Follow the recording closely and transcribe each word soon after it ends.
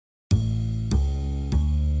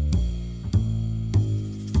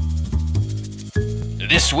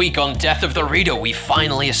This week on Death of the Reader, we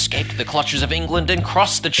finally escaped the clutches of England and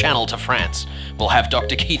crossed the Channel to France. We'll have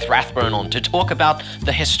Dr. Keith Rathbone on to talk about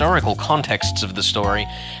the historical contexts of the story,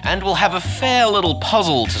 and we'll have a fair little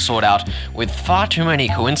puzzle to sort out with far too many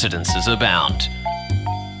coincidences abound.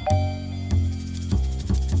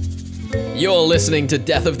 You're listening to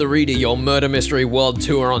Death of the Reader, your murder mystery world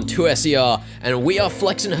tour on 2SER, and we are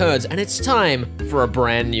Flex and Herds, and it's time for a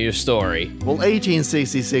brand new story. Well,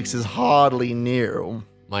 1866 is hardly new.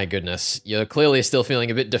 My goodness, you're clearly still feeling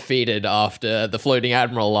a bit defeated after the Floating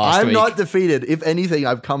Admiral last week. I'm not defeated. If anything,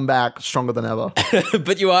 I've come back stronger than ever.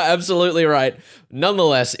 But you are absolutely right.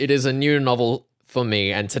 Nonetheless, it is a new novel for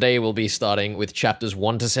me, and today we'll be starting with chapters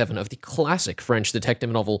 1 to 7 of the classic French detective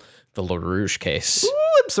novel, The Lerouge Case.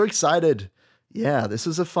 Ooh, I'm so excited. Yeah, this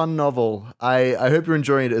is a fun novel. I hope you're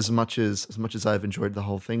enjoying it as much as I've enjoyed the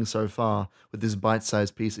whole thing so far with this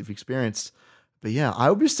bite-sized piece of experience. But yeah,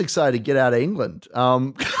 I'm just excited to get out of England.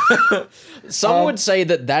 Some would say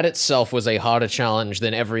that itself was a harder challenge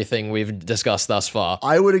than everything we've discussed thus far.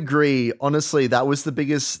 I would agree. Honestly, that was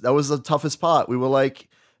the toughest part. We were like,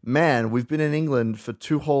 man, we've been in England for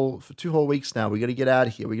two whole weeks now. We got to get out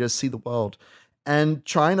of here. We got to see the world. And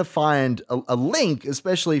trying to find a link,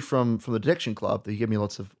 especially from the Detection Club, that you gave me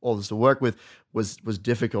lots of authors to work with, was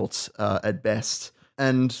difficult at best.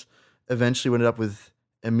 And eventually we ended up with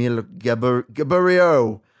Émile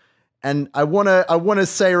Gaboriau. And I wanna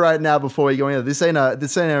say right now before we go in, this ain't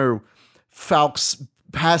a Faux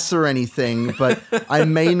Pass or anything, but I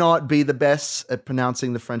may not be the best at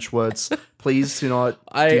pronouncing the French words. Please do not.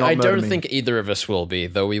 I don't think either of us will be,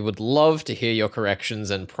 though we would love to hear your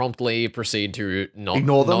corrections and promptly proceed to not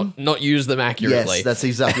ignore them, not use them accurately. Yes, that's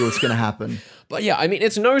exactly what's going to happen. But yeah, I mean,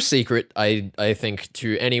 it's no secret, I think,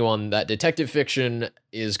 to anyone that detective fiction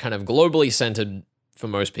is kind of globally centered for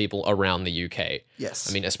most people around the UK. Yes.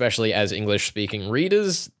 I mean, especially as English-speaking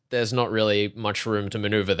readers, there's not really much room to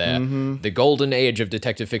maneuver there. The golden age of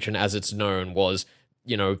detective fiction, as it's known, was,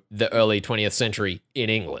 you know, the early 20th century in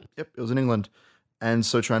England. Yep, it was in England. And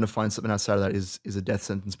so trying to find something outside of that is a death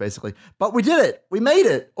sentence, basically. But we did it. We made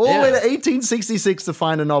it all the way to 1866 to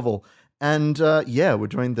find a novel. And yeah, we're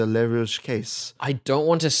doing the Lerouge Case. I don't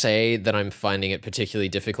want to say that I'm finding it particularly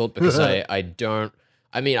difficult because I don't...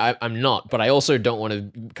 I mean, I'm not, but I also don't want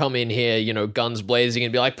to come in here, you know, guns blazing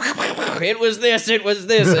and be like, it was this,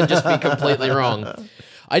 and just be completely wrong.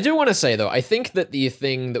 I do want to say, though, I think that the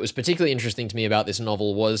thing that was particularly interesting to me about this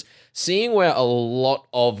novel was seeing where a lot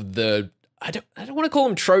of the, I don't want to call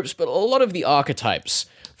them tropes, but a lot of the archetypes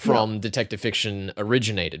from detective fiction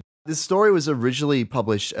originated. This story was originally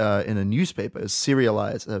published in a newspaper,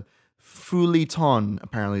 serialized. Feuilleton,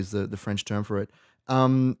 apparently, is the French term for it.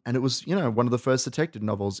 And it was, you know, one of the first detective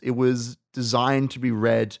novels. It was designed to be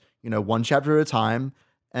read, you know, one chapter at a time.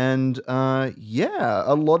 And yeah,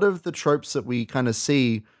 a lot of the tropes that we kind of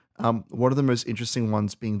see, one of the most interesting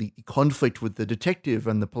ones being the conflict with the detective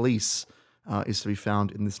and the police is to be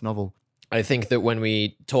found in this novel. I think that when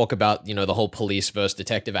we talk about, you know, the whole police versus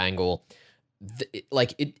detective angle,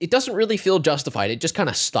 it doesn't really feel justified. It just kind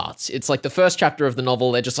of starts. It's like the first chapter of the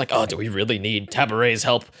novel, they're just like, oh, do we really need Tabaret's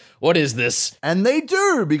help? What is this? And they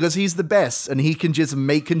do, because he's the best, and he can just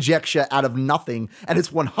make conjecture out of nothing, and it's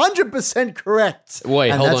 100% correct.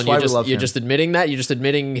 Wait, and hold on, you're just admitting that? You're just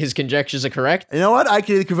admitting his conjectures are correct? You know what? I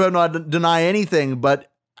can either confirm or deny anything,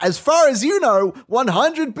 but as far as you know,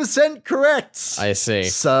 100% correct. I see.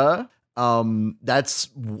 Sir,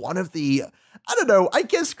 that's one of the... I don't know, I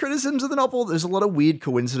guess criticisms of the novel, there's a lot of weird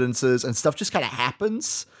coincidences and stuff just kind of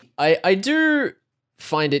happens. I do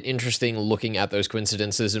find it interesting looking at those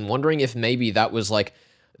coincidences and wondering if maybe that was like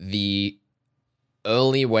the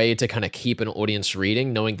early way to kind of keep an audience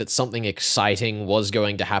reading, knowing that something exciting was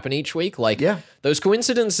going to happen each week. Like, those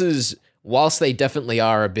coincidences, whilst they definitely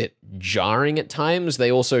are a bit jarring at times,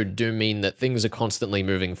 they also do mean that things are constantly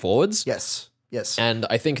moving forwards. Yes. Yes. And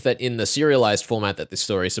I think that in the serialized format that this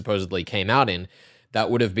story supposedly came out in, that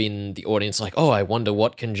would have been the audience like, oh, I wonder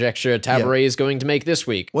what conjecture Tabaret is going to make this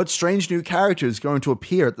week. What strange new character is going to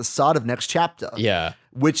appear at the start of next chapter? Yeah.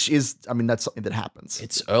 Which is, I mean, that's something that happens.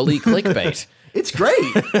 It's early clickbait. It's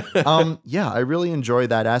great. Yeah, I really enjoy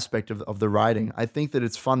that aspect of the writing. I think that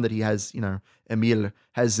it's fun that he has, you know, Émile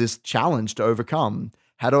has this challenge to overcome.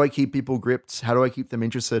 How do I keep people gripped? How do I keep them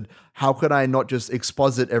interested? How could I not just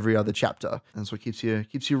exposit every other chapter? And so it keeps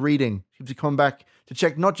you reading, keeps you coming back to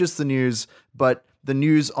check not just the news, but the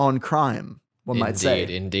news on crime, one might say.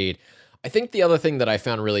 Indeed. I think the other thing that I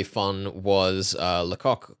found really fun was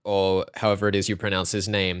Lecoq, or however it is you pronounce his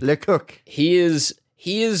name. Lecoq. He is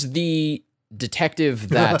the detective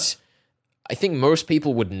that I think most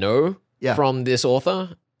people would know from this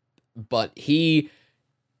author, but he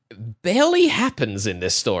barely happens in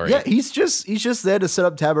this story. Yeah, he's just there to set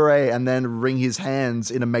up Tabaret and then wring his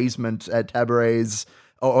hands in amazement at Tabaret's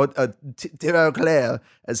or Claire,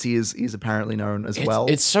 as he is apparently known as well.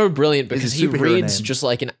 It's so brilliant because he reads name. just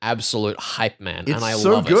like an absolute hype man, It's and I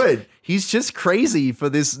so love good. it. He's just crazy for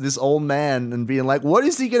this old man and being like, what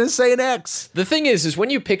is he going to say next? The thing is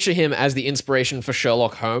when you picture him as the inspiration for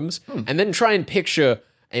Sherlock Holmes, and then try and picture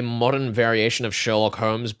a modern variation of Sherlock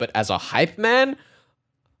Holmes, but as a hype man,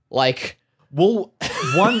 like... Well,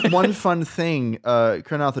 one fun thing,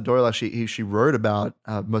 Colonel Arthur Doyle actually she wrote about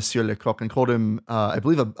Monsieur Lecoq and called him, I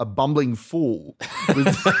believe, a bumbling fool,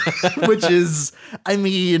 which is, I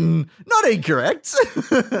mean, not incorrect.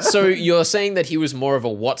 So you're saying that he was more of a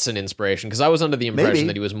Watson inspiration? Because I was under the impression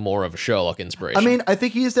that he was more of a Sherlock inspiration. I mean, I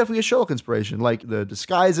think he is definitely a Sherlock inspiration, like the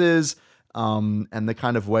disguises and the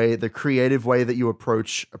kind of way, the creative way that you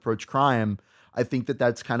approach crime. I think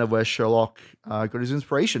that's kind of where Sherlock got his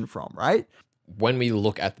inspiration from, right? When we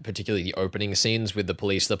look at particularly the opening scenes with the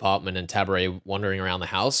police department and Tabaret wandering around the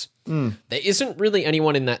house, there isn't really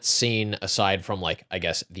anyone in that scene aside from, like, I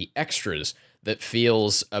guess, the extras that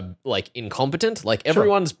feels like incompetent. Like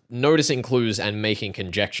everyone's noticing clues and making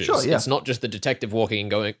conjectures. Sure, yeah. It's not just the detective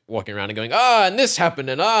walking around and going, and this happened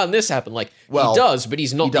and this happened. Like he does, but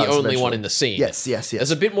he's not the only one in the scene. Yes.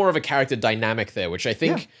 There's a bit more of a character dynamic there, which I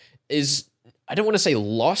think is, I don't want to say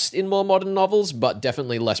lost in more modern novels, but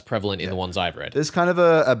definitely less prevalent in the ones I've read. There's kind of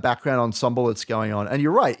a background ensemble that's going on. And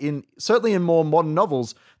you're right, certainly in more modern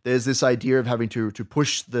novels, there's this idea of having to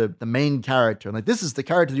push the main character. And like, this is the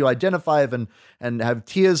character you identify with and have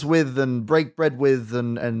tears with and break bread with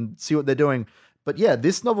and see what they're doing. But yeah,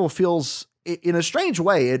 this novel feels, in a strange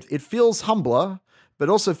way, it feels humbler, but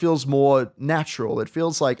also feels more natural. It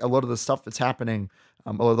feels like a lot of the stuff that's happening,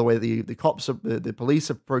 a lot of the way the cops, the police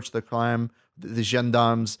approach the crime, the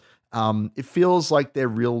gendarmes, it feels like they're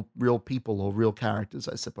real people or real characters,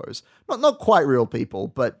 I suppose. Not quite real people,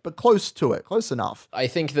 but close to it, close enough. I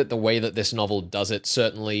think that the way that this novel does it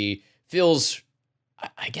certainly feels,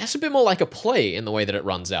 I guess, a bit more like a play in the way that it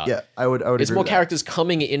runs out. Yeah, I would It's agree more with characters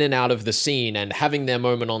coming in and out of the scene and having their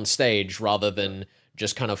moment on stage rather than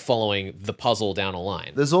just kind of following the puzzle down a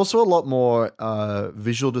line. There's also a lot more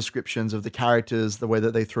visual descriptions of the characters, the way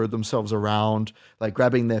that they throw themselves around, like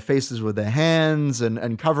grabbing their faces with their hands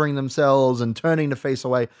and covering themselves and turning the face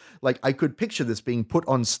away. Like, I could picture this being put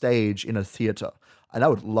on stage in a theater, and I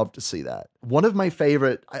would love to see that. One of my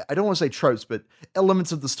favorite, I don't want to say tropes, but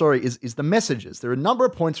elements of the story is the messages. There are a number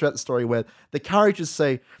of points throughout the story where the characters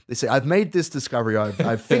say, I've made this discovery,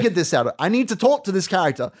 I've figured this out, I need to talk to this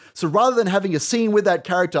character. So rather than having a scene with that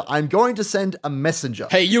character, I'm going to send a messenger.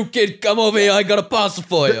 Hey, you kid, come over here, I got a parcel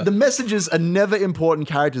for you. The messages are never important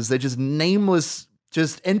characters. They're just nameless,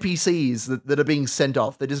 just NPCs that are being sent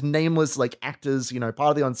off. They're just nameless, like, actors, part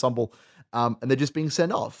of the ensemble. And they're just being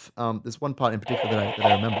sent off. There's one part in particular that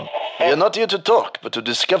I remember. We are not here to talk, but to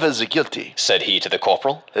discover the guilty, said he to the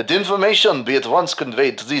corporal. Let information be at once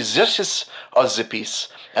conveyed to the justice of the peace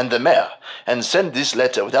and the mayor, and send this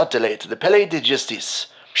letter without delay to the Palais de Justice.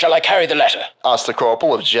 Shall I carry the letter? Asked the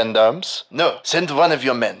corporal of gendarmes. No, send one of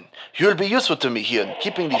your men. You will be useful to me here in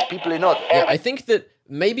keeping these people in order. Yeah, I think that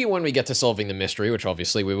maybe when we get to solving the mystery, which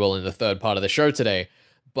obviously we will in the third part of the show today,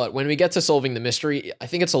 but when we get to solving the mystery, I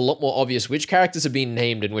think it's a lot more obvious which characters have been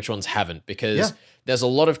named and which ones haven't, because there's a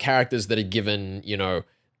lot of characters that are given,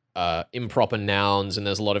 improper nouns, and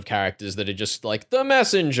there's a lot of characters that are just like the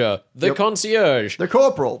messenger, the concierge, the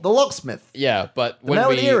corporal, the locksmith. Yeah, but when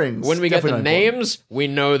we get the names, we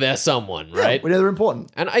know they're someone, right? We know they're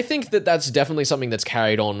important. And I think that that's definitely something that's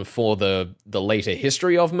carried on for the later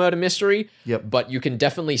history of murder mystery. Yep. But you can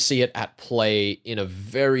definitely see it at play in a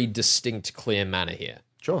very distinct, clear manner here.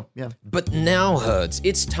 Sure, yeah. But now, Herds,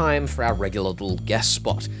 it's time for our regular little guest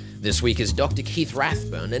spot. This week is Dr. Keith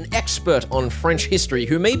Rathbone, an expert on French history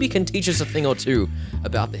who maybe can teach us a thing or two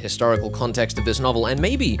about the historical context of this novel and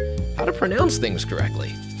maybe how to pronounce things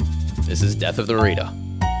correctly. This is Death of the Reader.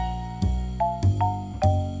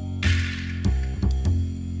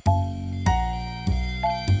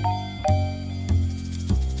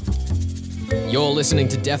 You're listening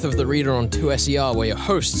to Death of the Reader on 2SER, where your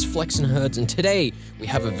hosts, Flex and Herds, and today we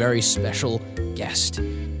have a very special guest,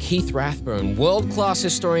 Keith Rathbone, world-class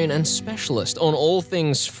historian and specialist on all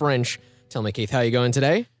things French. Tell me, Keith, how are you going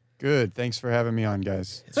today? Good. Thanks for having me on,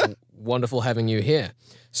 guys. It's wonderful having you here.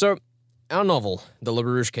 So, our novel, The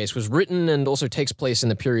Lerouge Case, was written and also takes place in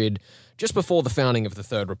the period just before the founding of the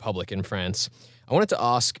Third Republic in France. I wanted to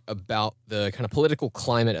ask about the kind of political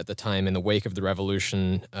climate at the time in the wake of the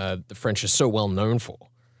revolution the French is so well known for.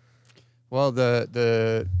 Well,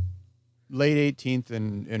 the late 18th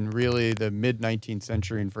and really the mid 19th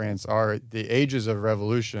century in France are the ages of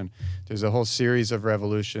revolution. There's a whole series of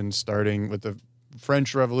revolutions, starting with the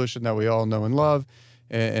French Revolution that we all know and love,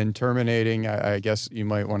 and terminating, I guess you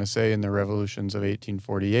might want to say, in the revolutions of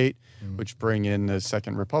 1848, which bring in the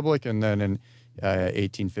Second Republic. And then in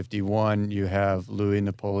 1851, you have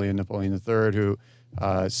Napoleon III, who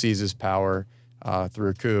seizes power through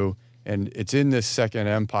a coup. And it's in this Second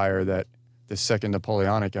Empire, the Second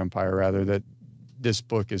Napoleonic Empire, rather, that this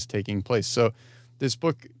book is taking place. So this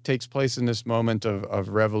book takes place in this moment of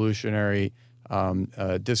revolutionary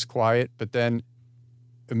disquiet, but then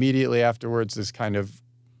immediately afterwards, this kind of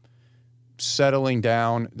settling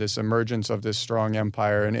down, this emergence of this strong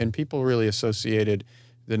empire, and people really associated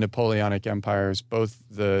the Napoleonic empires, both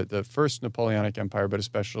the first Napoleonic Empire, but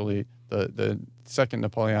especially the second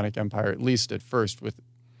Napoleonic Empire, at least at first,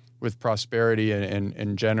 with prosperity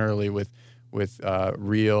and generally with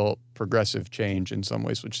real progressive change in some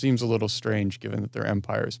ways, which seems a little strange given that they're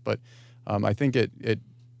empires. But I think it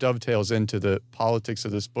dovetails into the politics of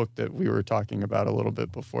this book that we were talking about a little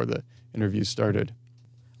bit before the interview started.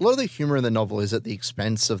 A lot of the humor in the novel is at the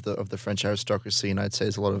expense of the French aristocracy, and I'd say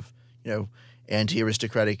there's a lot of,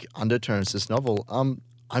 anti-aristocratic undertones to this novel.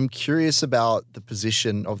 I'm curious about the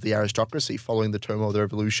position of the aristocracy following the turmoil of the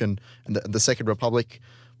Revolution and the Second Republic.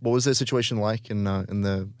 What was their situation like in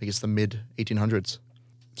the mid 1800s?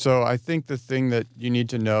 So I think the thing that you need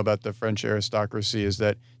to know about the French aristocracy is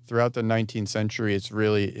that throughout the 19th century, it's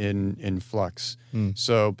really in flux.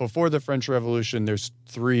 So before the French Revolution, there's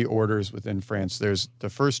three orders within France. There's the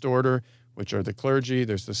first order, which are the clergy.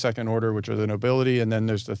 There's the second order, which are the nobility. And then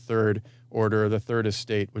there's the third order, the third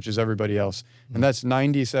estate, which is everybody else. And that's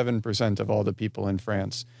 97% of all the people in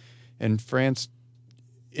France. And France,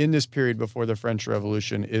 in this period before the French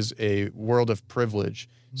Revolution, is a world of privilege.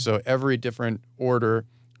 So every different order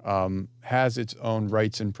has its own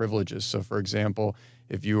rights and privileges. So, for example,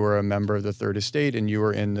 if you were a member of the Third Estate and you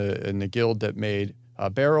were in the guild that made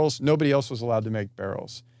barrels, nobody else was allowed to make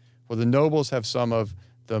barrels. Well, the nobles have some of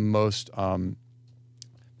the most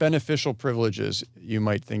beneficial privileges, you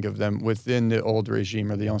might think of them, within the old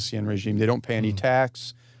regime or the ancien regime. They don't pay any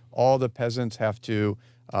tax. All the peasants have to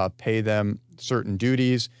pay them certain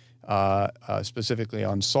duties, specifically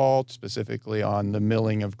on salt, specifically on the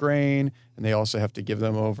milling of grain, and they also have to give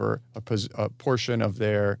them over a portion of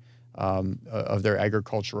their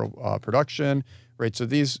agricultural production, right? So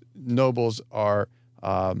these nobles are,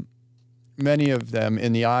 many of them,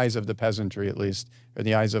 in the eyes of the peasantry at least, in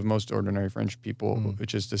the eyes of most ordinary French people,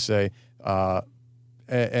 which is to say,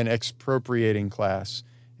 an expropriating class.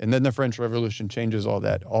 And then the French Revolution changes all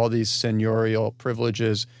that. All these seigneurial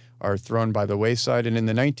privileges are thrown by the wayside. And in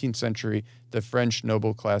the 19th century, the French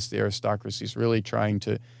noble class, the aristocracy, is really trying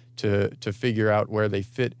to figure out where they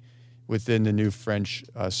fit within the new French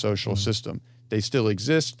social system. They still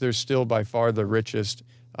exist. They're still by far the richest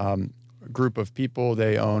group of people.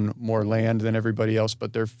 They own more land than everybody else,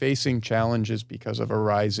 but they're facing challenges because of a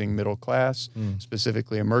rising middle class,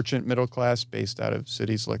 specifically a merchant middle class based out of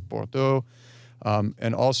cities like Bordeaux,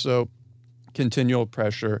 and also continual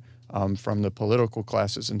pressure from the political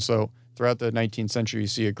classes. And so throughout the 19th century, you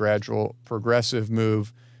see a gradual progressive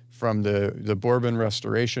move from the Bourbon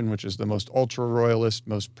Restoration, which is the most ultra-royalist,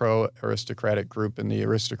 most pro-aristocratic group, and the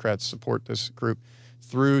aristocrats support this group,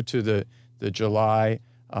 through to the July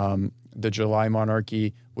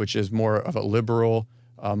monarchy, which is more of a liberal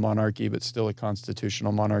monarchy, but still a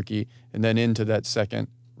constitutional monarchy, and then into that Second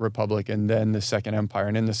Republic, and then the Second Empire.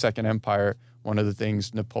 And in the Second Empire, one of the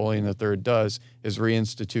things Napoleon III does is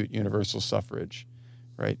reinstitute universal suffrage,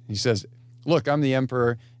 right? He says, look, I'm the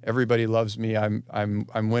emperor. Everybody loves me. I'm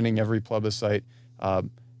winning every plebiscite. So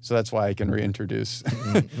that's why I can reintroduce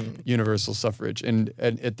universal suffrage. And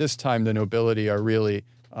at this time, the nobility are really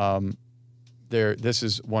this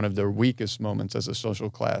is one of their weakest moments as a social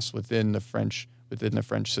class within the French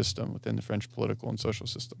system, within the French political and social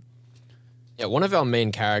system. Yeah, one of our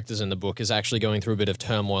main characters in the book is actually going through a bit of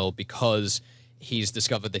turmoil because he's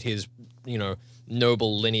discovered that his,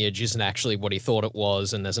 noble lineage isn't actually what he thought it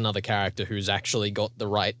was, and there's another character who's actually got the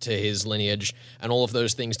right to his lineage and all of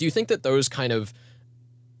those things. Do you think that those kind of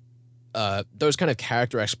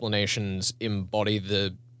character explanations embody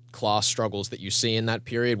the class struggles that you see in that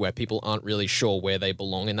period where people aren't really sure where they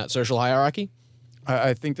belong in that social hierarchy?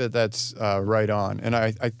 I think that that's right on. And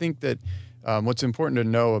I think that what's important to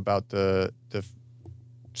know about the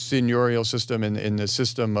seigneurial system and the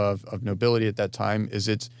system of nobility at that time is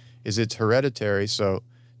it's hereditary. So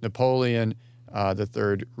Napoleon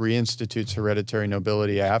III reinstitutes hereditary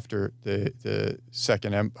nobility after the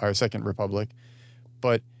Second Republic,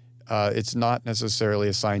 but it's not necessarily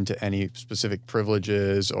assigned to any specific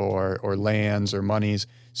privileges or lands or monies.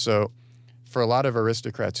 So for a lot of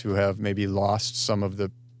aristocrats who have maybe lost some of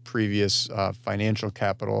the previous financial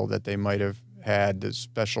capital that they might have had, the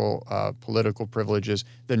special political privileges,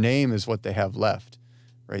 the name is what they have left,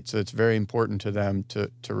 right? So it's very important to them to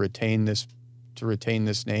retain this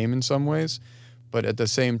name in some ways. But at the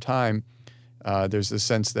same time, there's the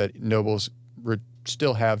sense that nobles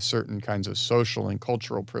still have certain kinds of social and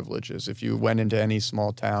cultural privileges. If you went into any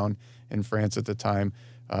small town in France at the time,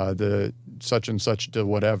 the such and such de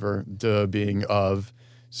whatever, de being of,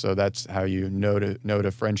 so that's how you note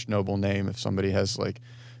a French noble name. If somebody has like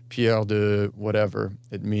Pierre de whatever,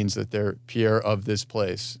 it means that they're Pierre of this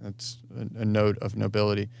place. That's a note of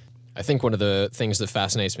nobility. I think one of the things that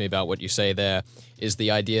fascinates me about what you say there is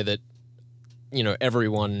the idea that, you know,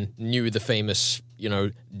 everyone knew the famous, you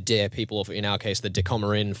know, de people, in our case, the de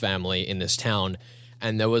Comerin family in this town.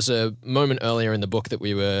 And there was a moment earlier in the book that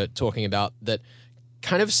we were talking about that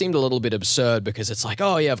kind of seemed a little bit absurd, because it's like,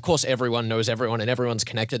 oh yeah, of course everyone knows everyone and everyone's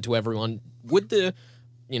connected to everyone. Would the,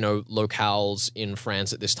 you know, locales in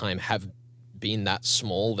France at this time have been that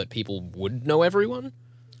small that people would know everyone?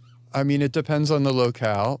 I mean, it depends on the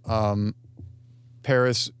locale.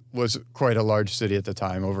 Paris was quite a large city at the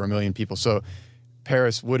time, over 1 million people. So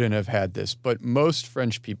Paris wouldn't have had this. But most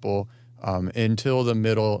French people, until the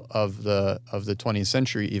middle of the 20th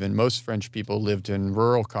century even, most French people lived in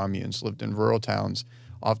rural communes, lived in rural towns,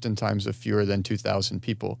 oftentimes of fewer than 2,000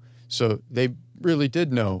 people. So they really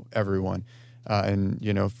did know everyone. And,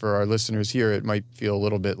 you know, for our listeners here, it might feel a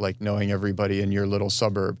little bit like knowing everybody in your little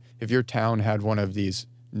suburb. If your town had one of these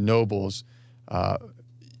nobles,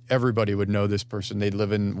 everybody would know this person. They'd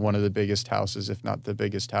live in one of the biggest houses, if not the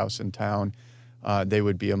biggest house in town. They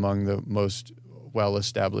would be among the most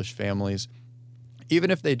well-established families,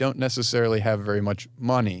 even if they don't necessarily have very much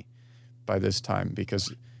money by this time,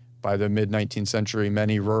 because by the mid-19th century,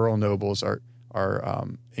 many rural nobles are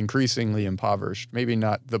increasingly impoverished. Maybe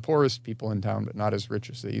not the poorest people in town, but not as rich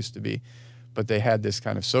as they used to be. But they had this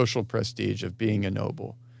kind of social prestige of being a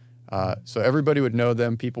noble. So everybody would know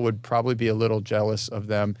them. People would probably be a little jealous of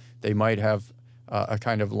them. They might have a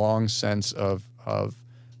kind of long sense of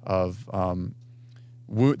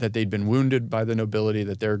that they'd been wounded by the nobility,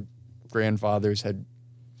 that their grandfathers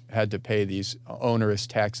had to pay these onerous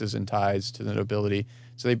taxes and tithes to the nobility.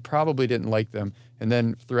 So they probably didn't like them. And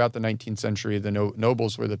then throughout the 19th century, the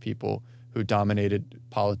nobles were the people who dominated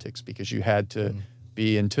politics, because you had to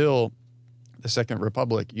be, until the Second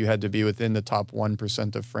Republic, you had to be within the top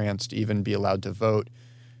 1% of France to even be allowed to vote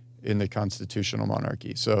in the constitutional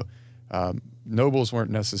monarchy. So nobles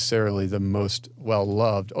weren't necessarily the most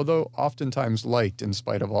well-loved, although oftentimes liked in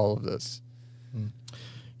spite of all of this.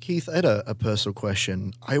 Keith, I had a personal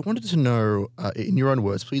question. I wanted to know, in your own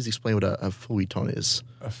words, please explain what a feuilleton is.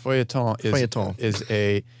 A feuilleton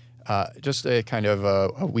is just a kind of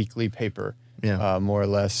a weekly paper, more or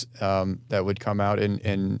less, that would come out,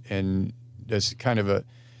 and there's kind of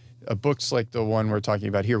a books like the one we're talking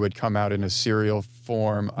about here would come out in a serial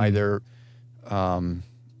form, either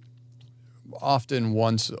often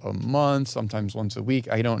once a month, sometimes once a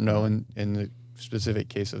week. I don't know in the specific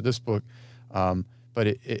case of this book, but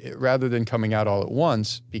it rather than coming out all at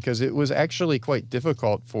once, because it was actually quite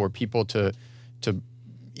difficult for people to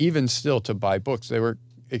even still to buy books. They were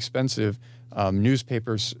expensive.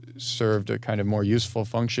 Newspapers served a kind of more useful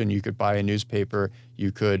function. You could buy a newspaper.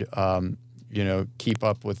 You could keep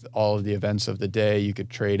up with all of the events of the day. You could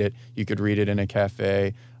trade it. You could read it in a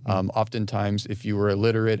cafe. Oftentimes, if you were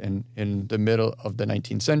illiterate, and in the middle of the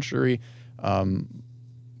 19th century,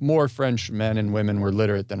 more French men and women were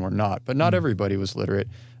literate than were not, but not everybody was literate.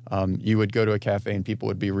 You would go to a cafe and people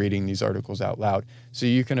would be reading these articles out loud. So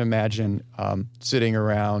you can imagine sitting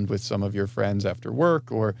around with some of your friends after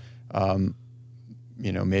work, or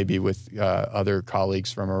maybe with other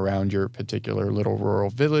colleagues from around your particular little rural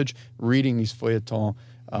village, reading these feuilletons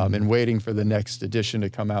and waiting for the next edition to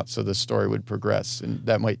come out so the story would progress. And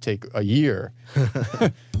that might take a year.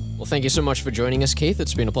 Well, thank you so much for joining us, Keith.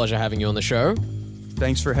 It's been a pleasure having you on the show.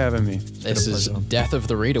 Thanks for having me. This is Death of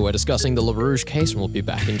the Reader. We're discussing the Lerouge case, and we'll be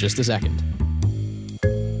back in just a second.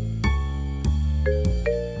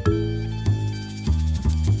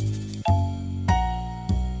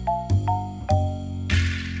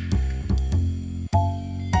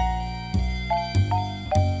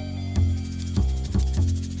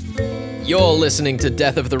 You're listening to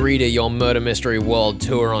Death of the Reader, your murder mystery world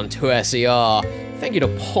tour on 2SER. Thank you to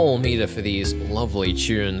Paul Meter for these lovely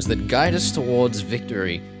tunes that guide us towards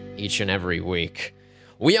victory each and every week.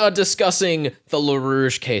 We are discussing the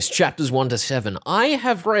Lerouge case, chapters 1 to 7. I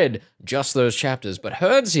have read just those chapters, but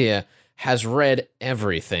Herds here has read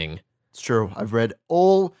everything. It's true. I've read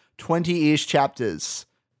all 20-ish chapters.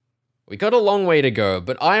 We got a long way to go,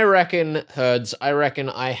 but I reckon, Herds,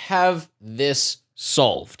 I have this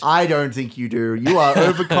solved. I don't think you do. You are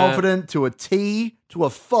overconfident to a T, to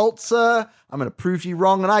a fault, sir. I'm going to prove you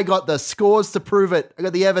wrong, and I got the scores to prove it. I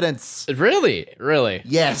got the evidence. Really? Really?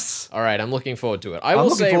 Yes. All right, I'm looking forward to it. I'm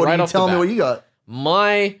looking forward to you telling me what you got.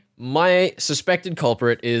 My suspected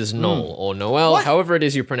culprit is Noel, or Noel, however it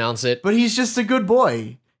is you pronounce it. But he's just a good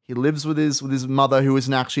boy. He lives with his mother, who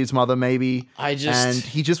isn't actually his mother, maybe. And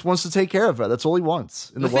he just wants to take care of her. That's all he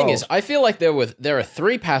wants in the world. The thing is, I feel like there are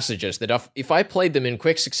 3 passages that if I played them in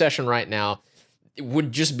quick succession right now, it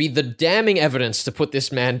would just be the damning evidence to put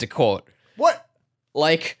this man to court. What?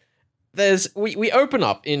 Like, we open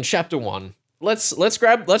up in chapter 1. Let's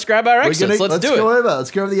grab our exits. Let's do it.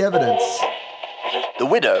 Let's go over the evidence. The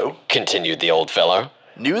widow, Continued the old fellow.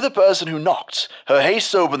 knew the person who knocked. Her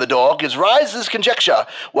haste to open the door gives rise to this conjecture.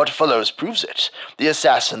 What follows proves it. The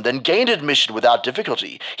assassin then gained admission without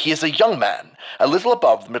difficulty. He is a young man, a little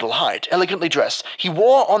above the middle height, elegantly dressed. He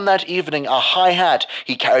wore on that evening a high hat.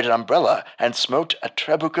 He carried an umbrella and smoked a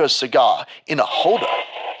Trabuco cigar in a holder.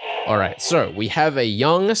 All right, so we have a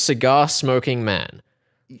young cigar-smoking man.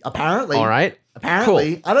 Apparently. All right.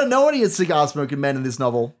 Apparently. Cool. I don't know any cigar-smoking men in this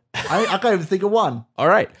novel. I can't even think of one. All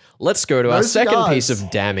right, let's go to our second cigars. piece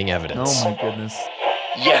of damning evidence. Oh my goodness.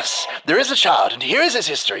 Yes, there is a child, and here is his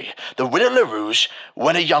history. The Widow Lerouge,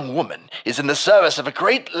 when a young woman, is in the service of a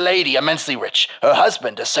great lady immensely rich. Her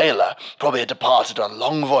husband, a sailor, probably had departed on a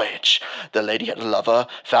long voyage. The lady had a lover,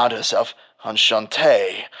 found herself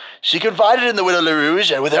enchantée. She confided in the Widow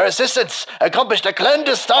Lerouge, and with her assistance, accomplished a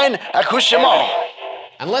clandestine accouchement.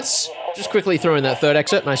 And let's just quickly throw in that third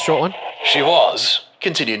excerpt, nice short one. She was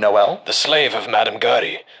Continued Noel. the slave of Madame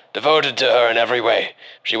Gertie, devoted to her in every way.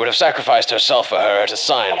 She would have sacrificed herself for her at a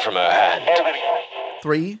sign from her hand.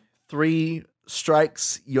 Three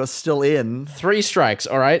strikes, you're still in. 3 strikes,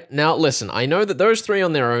 all right? Now, listen, I know that those 3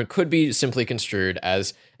 on their own could be simply construed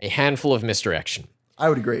as a handful of misdirection. I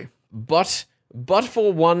would agree. But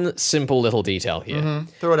for one simple little detail here.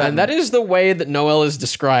 Throw it at And me. that is the way that Noel is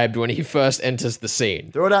described when he first enters the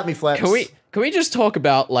scene. Throw it at me, Flex. Can we just talk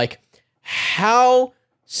about, like, how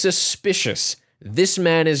suspicious this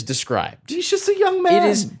man is described? He's just a young man. It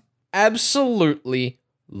is absolutely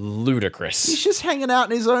ludicrous. He's just hanging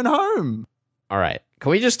out in his own home. All right.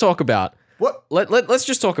 Can we just talk about... What? Let's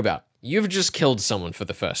just talk about... You've just killed someone for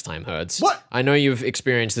the first time, Herds. What? I know you've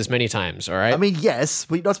experienced this many times, all right? I mean, yes,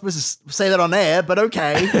 we're not supposed to say that on air, but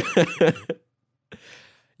okay.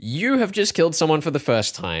 You have just killed someone for the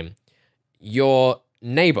first time. Your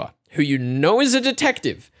neighbor, who you know is a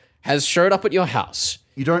detective, has showed up at your house.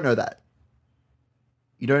 You don't know that.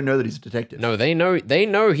 You don't know that he's a detective. No, they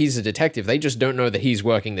know he's a detective. They just don't know that he's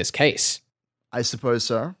working this case. I suppose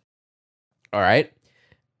so. All right?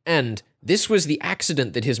 And this was the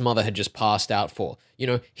accident that his mother had just passed out for. You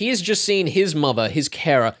know, he has just seen his mother, his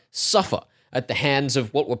carer, suffer at the hands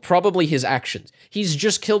of what were probably his actions. He's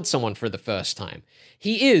just killed someone for the first time.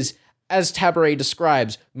 He is, as Tabaret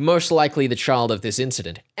describes, most likely the child of this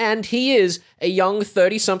incident. And he is a young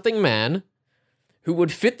 30-something man who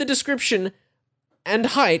would fit the description and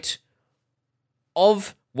height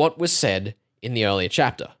of what was said in the earlier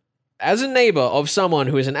chapter. As a neighbor of someone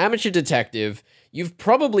who is an amateur detective, you've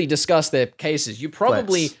probably discussed their cases. You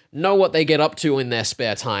probably know what they get up to in their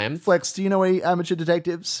spare time. Flex, do you know any amateur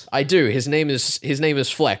detectives? I do. His name is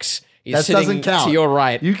Flex. He's That sitting doesn't count. to your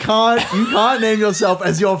right. You can't name yourself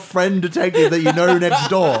as your friend detective that you know next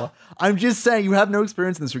door. I'm just saying you have no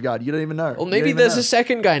experience in this regard. You don't even know. Well, maybe there's a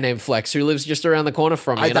second guy named Flex who lives just around the corner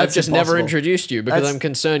from me, and I've That's just never impossible. introduced you because I'm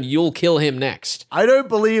concerned you'll kill him next. I don't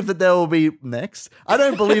believe that there will be I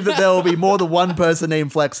don't believe that there will be more than one person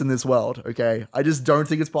named Flex in this world. Okay, I just don't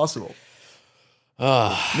think it's possible.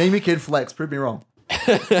 Name your kid Flex. Prove me wrong.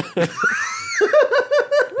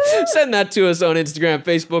 Send that to us on Instagram,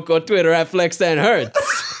 Facebook, or Twitter at FlexandHurts.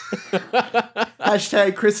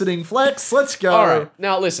 Hashtag christening Flex. Let's go. All right.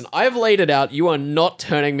 Now, listen, I've laid it out. You are not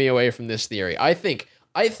turning me away from this theory. I think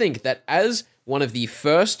that as one of the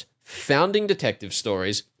first founding detective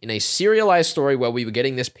stories in a serialized story where we were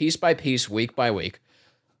getting this piece by piece, week by week,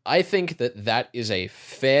 I think that is a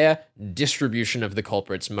fair distribution of the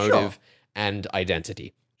culprit's motive and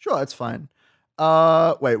identity. Sure, that's fine.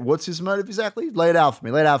 Wait, what's his motive exactly? Lay it out for me.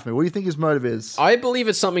 What do you think his motive is? I believe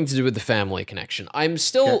it's something to do with the family connection. I'm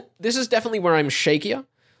still, this is definitely where I'm shakier.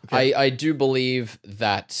 Okay. I do believe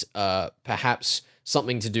that perhaps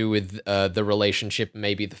something to do with the relationship,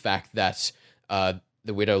 maybe the fact that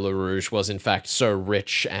the Widow Lerouge was in fact so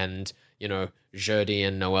rich and, you know, Jody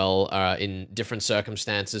and Noel are in different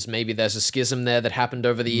circumstances. Maybe there's a schism there that happened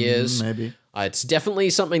over the years. Maybe. It's definitely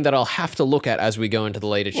something that I'll have to look at as we go into the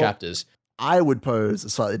later chapters. I would pose a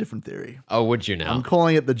slightly different theory. Oh, would you now? I'm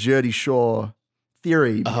calling it the Geordie Shore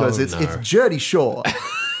theory because it's Geordie Shore,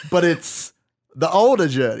 but it's the older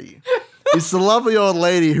Geordie. It's the lovely old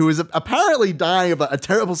lady who is apparently dying of a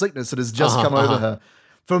terrible sickness that has just come over her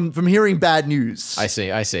from hearing bad news. I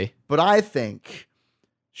see. But I think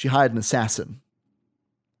she hired an assassin.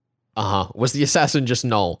 Was the assassin just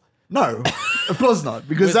Noel? No, of course not,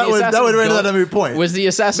 because that would render that a moot point. Was the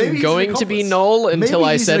assassin going to be Noel until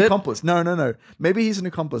I said an it? Accomplice. No. Maybe he's an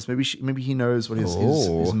accomplice. Maybe he knows what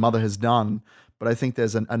his mother has done. But I think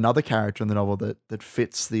there's another character in the novel that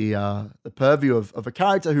fits the purview of a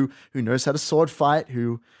character who knows how to sword fight,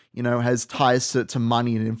 who, you know, has ties to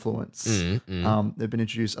money and influence. They've been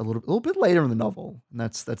introduced a little bit later in the novel, and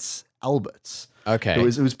that's Albert. Okay,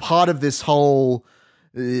 it was part of this whole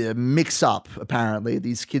mix up. Apparently,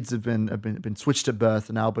 these kids have been switched at birth,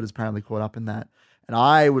 and Albert is apparently caught up in that. And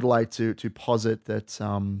I would like to posit that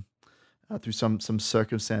through some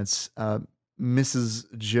circumstance, Mrs.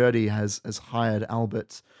 Jurdy has hired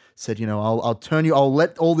Albert, said, you know, I'll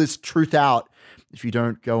let all this truth out if you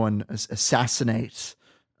don't go and assassinate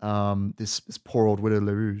this poor old Widow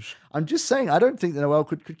Lerouge. I'm just saying, I don't think that Noel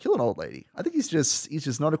could kill an old lady. I think he's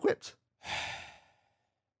just not equipped.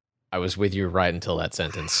 I was with you right until that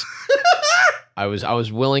sentence. I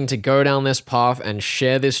was willing to go down this path and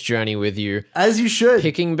share this journey with you. As you should.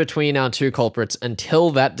 Picking between our two culprits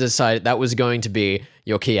until that was going to be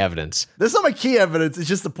your key evidence. That's not my key evidence. It's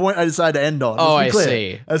just the point I decided to end on. I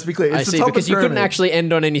see. Let's be clear. I see, because you couldn't actually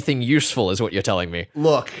end on anything useful, is what you're telling me.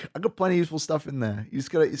 Look, I got plenty of useful stuff in there. You just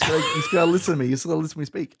gotta listen to me. You just gotta listen to me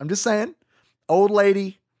speak. I'm just saying, old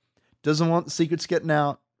lady doesn't want the secrets getting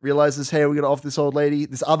out. Realizes, hey, we got to offer this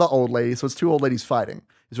other old lady. So it's two old ladies fighting.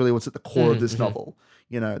 Is really what's at the core of this novel.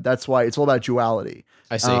 You know, that's why it's all about duality.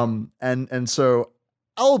 I see. And so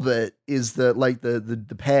Albert is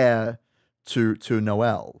the pair to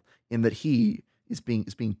Noel in that he is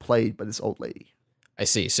being played by this old lady. I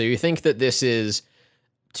see. So you think that this is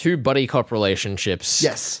two buddy cop relationships,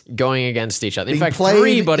 yes, going against each other. In fact,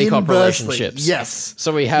 three buddy cop relationships. Yes.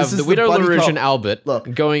 So we have the Widow Lerouge and Albert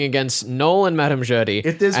going against Noel and Madame Jurdy,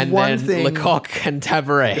 and then Lecoq and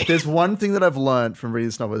Tabaret. If there's one thing that I've learned from reading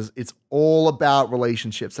this novel, it's all about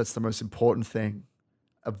relationships. That's the most important thing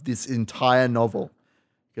of this entire novel.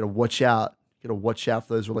 You gotta watch out. You gotta watch out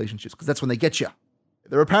for those relationships because that's when they get you.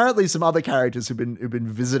 There are apparently some other characters who've been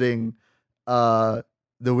visiting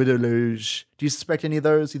the Widow Lerouge. Do you suspect any of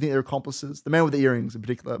those? Do you think they're accomplices? The man with the earrings in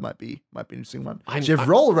particular might be an interesting one.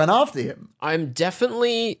 Gevrol ran after him. I'm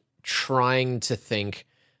definitely trying to think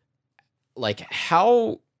like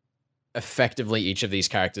how effectively each of these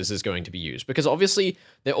characters is going to be used, because obviously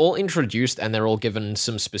they're all introduced and they're all given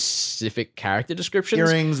some specific character descriptions.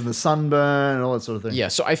 Earrings and the sunburn and all that sort of thing. Yeah,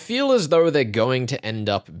 so I feel as though they're going to end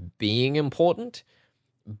up being important.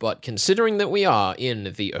 But considering that we are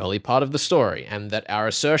in the early part of the story, and that our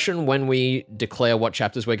assertion when we declare what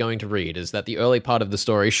chapters we're going to read is that the early part of the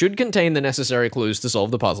story should contain the necessary clues to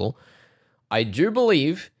solve the puzzle, I do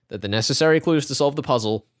believe that the necessary clues to solve the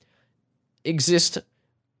puzzle exist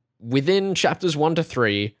within chapters 1 to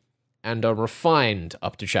 3 and are refined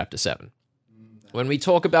up to chapter 7. When we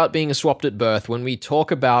talk about being swapped at birth, when we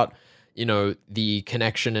talk about, you know, the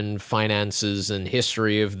connection and finances and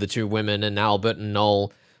history of the two women and Albert and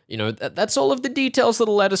Noel, you know, that's all of the details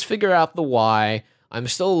that'll let us figure out the why. I'm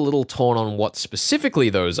still a little torn on what specifically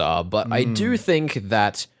those are, but I do think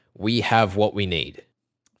that we have what we need.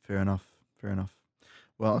 Fair enough.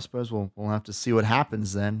 Well, I suppose we'll have to see what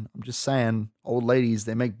happens then. I'm just saying, old ladies,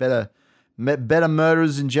 they make better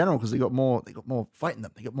murderers in general because they got more fighting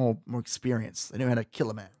them. They got more experience. They know how to kill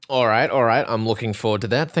a man. All right. I'm looking forward to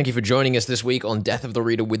that. Thank you for joining us this week on Death of the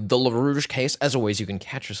Reader with the Lerouge Case. As always, you can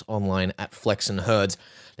catch us online at Flex and Herds.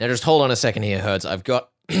 Now, just hold on a second here, Herds. I got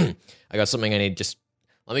something I need. Just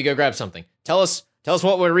let me go grab something. Tell us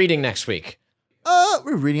what we're reading next week.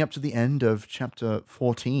 We're reading up to the end of chapter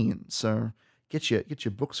 14, so get your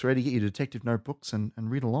books ready, get your detective notebooks, and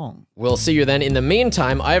read along. We'll see you then. In the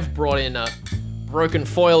meantime, I've brought in a broken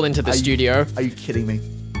foil into the studio. Are you kidding me?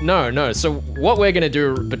 No. So what we're going to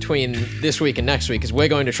do between this week and next week is we're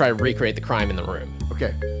going to try to recreate the crime in the room.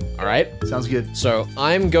 Okay. All right? Sounds good. So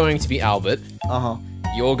I'm going to be Albert. Uh-huh.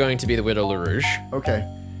 You're going to be the Widow Lerouge. Okay.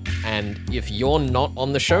 And if you're not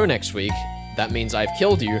on the show next week, that means I've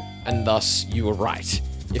killed you, and thus you were right.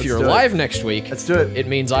 If you're alive next week, let's do it. It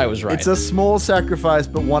means I was right. It's a small sacrifice,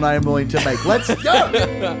 but one I am willing to make. Let's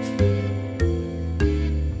go!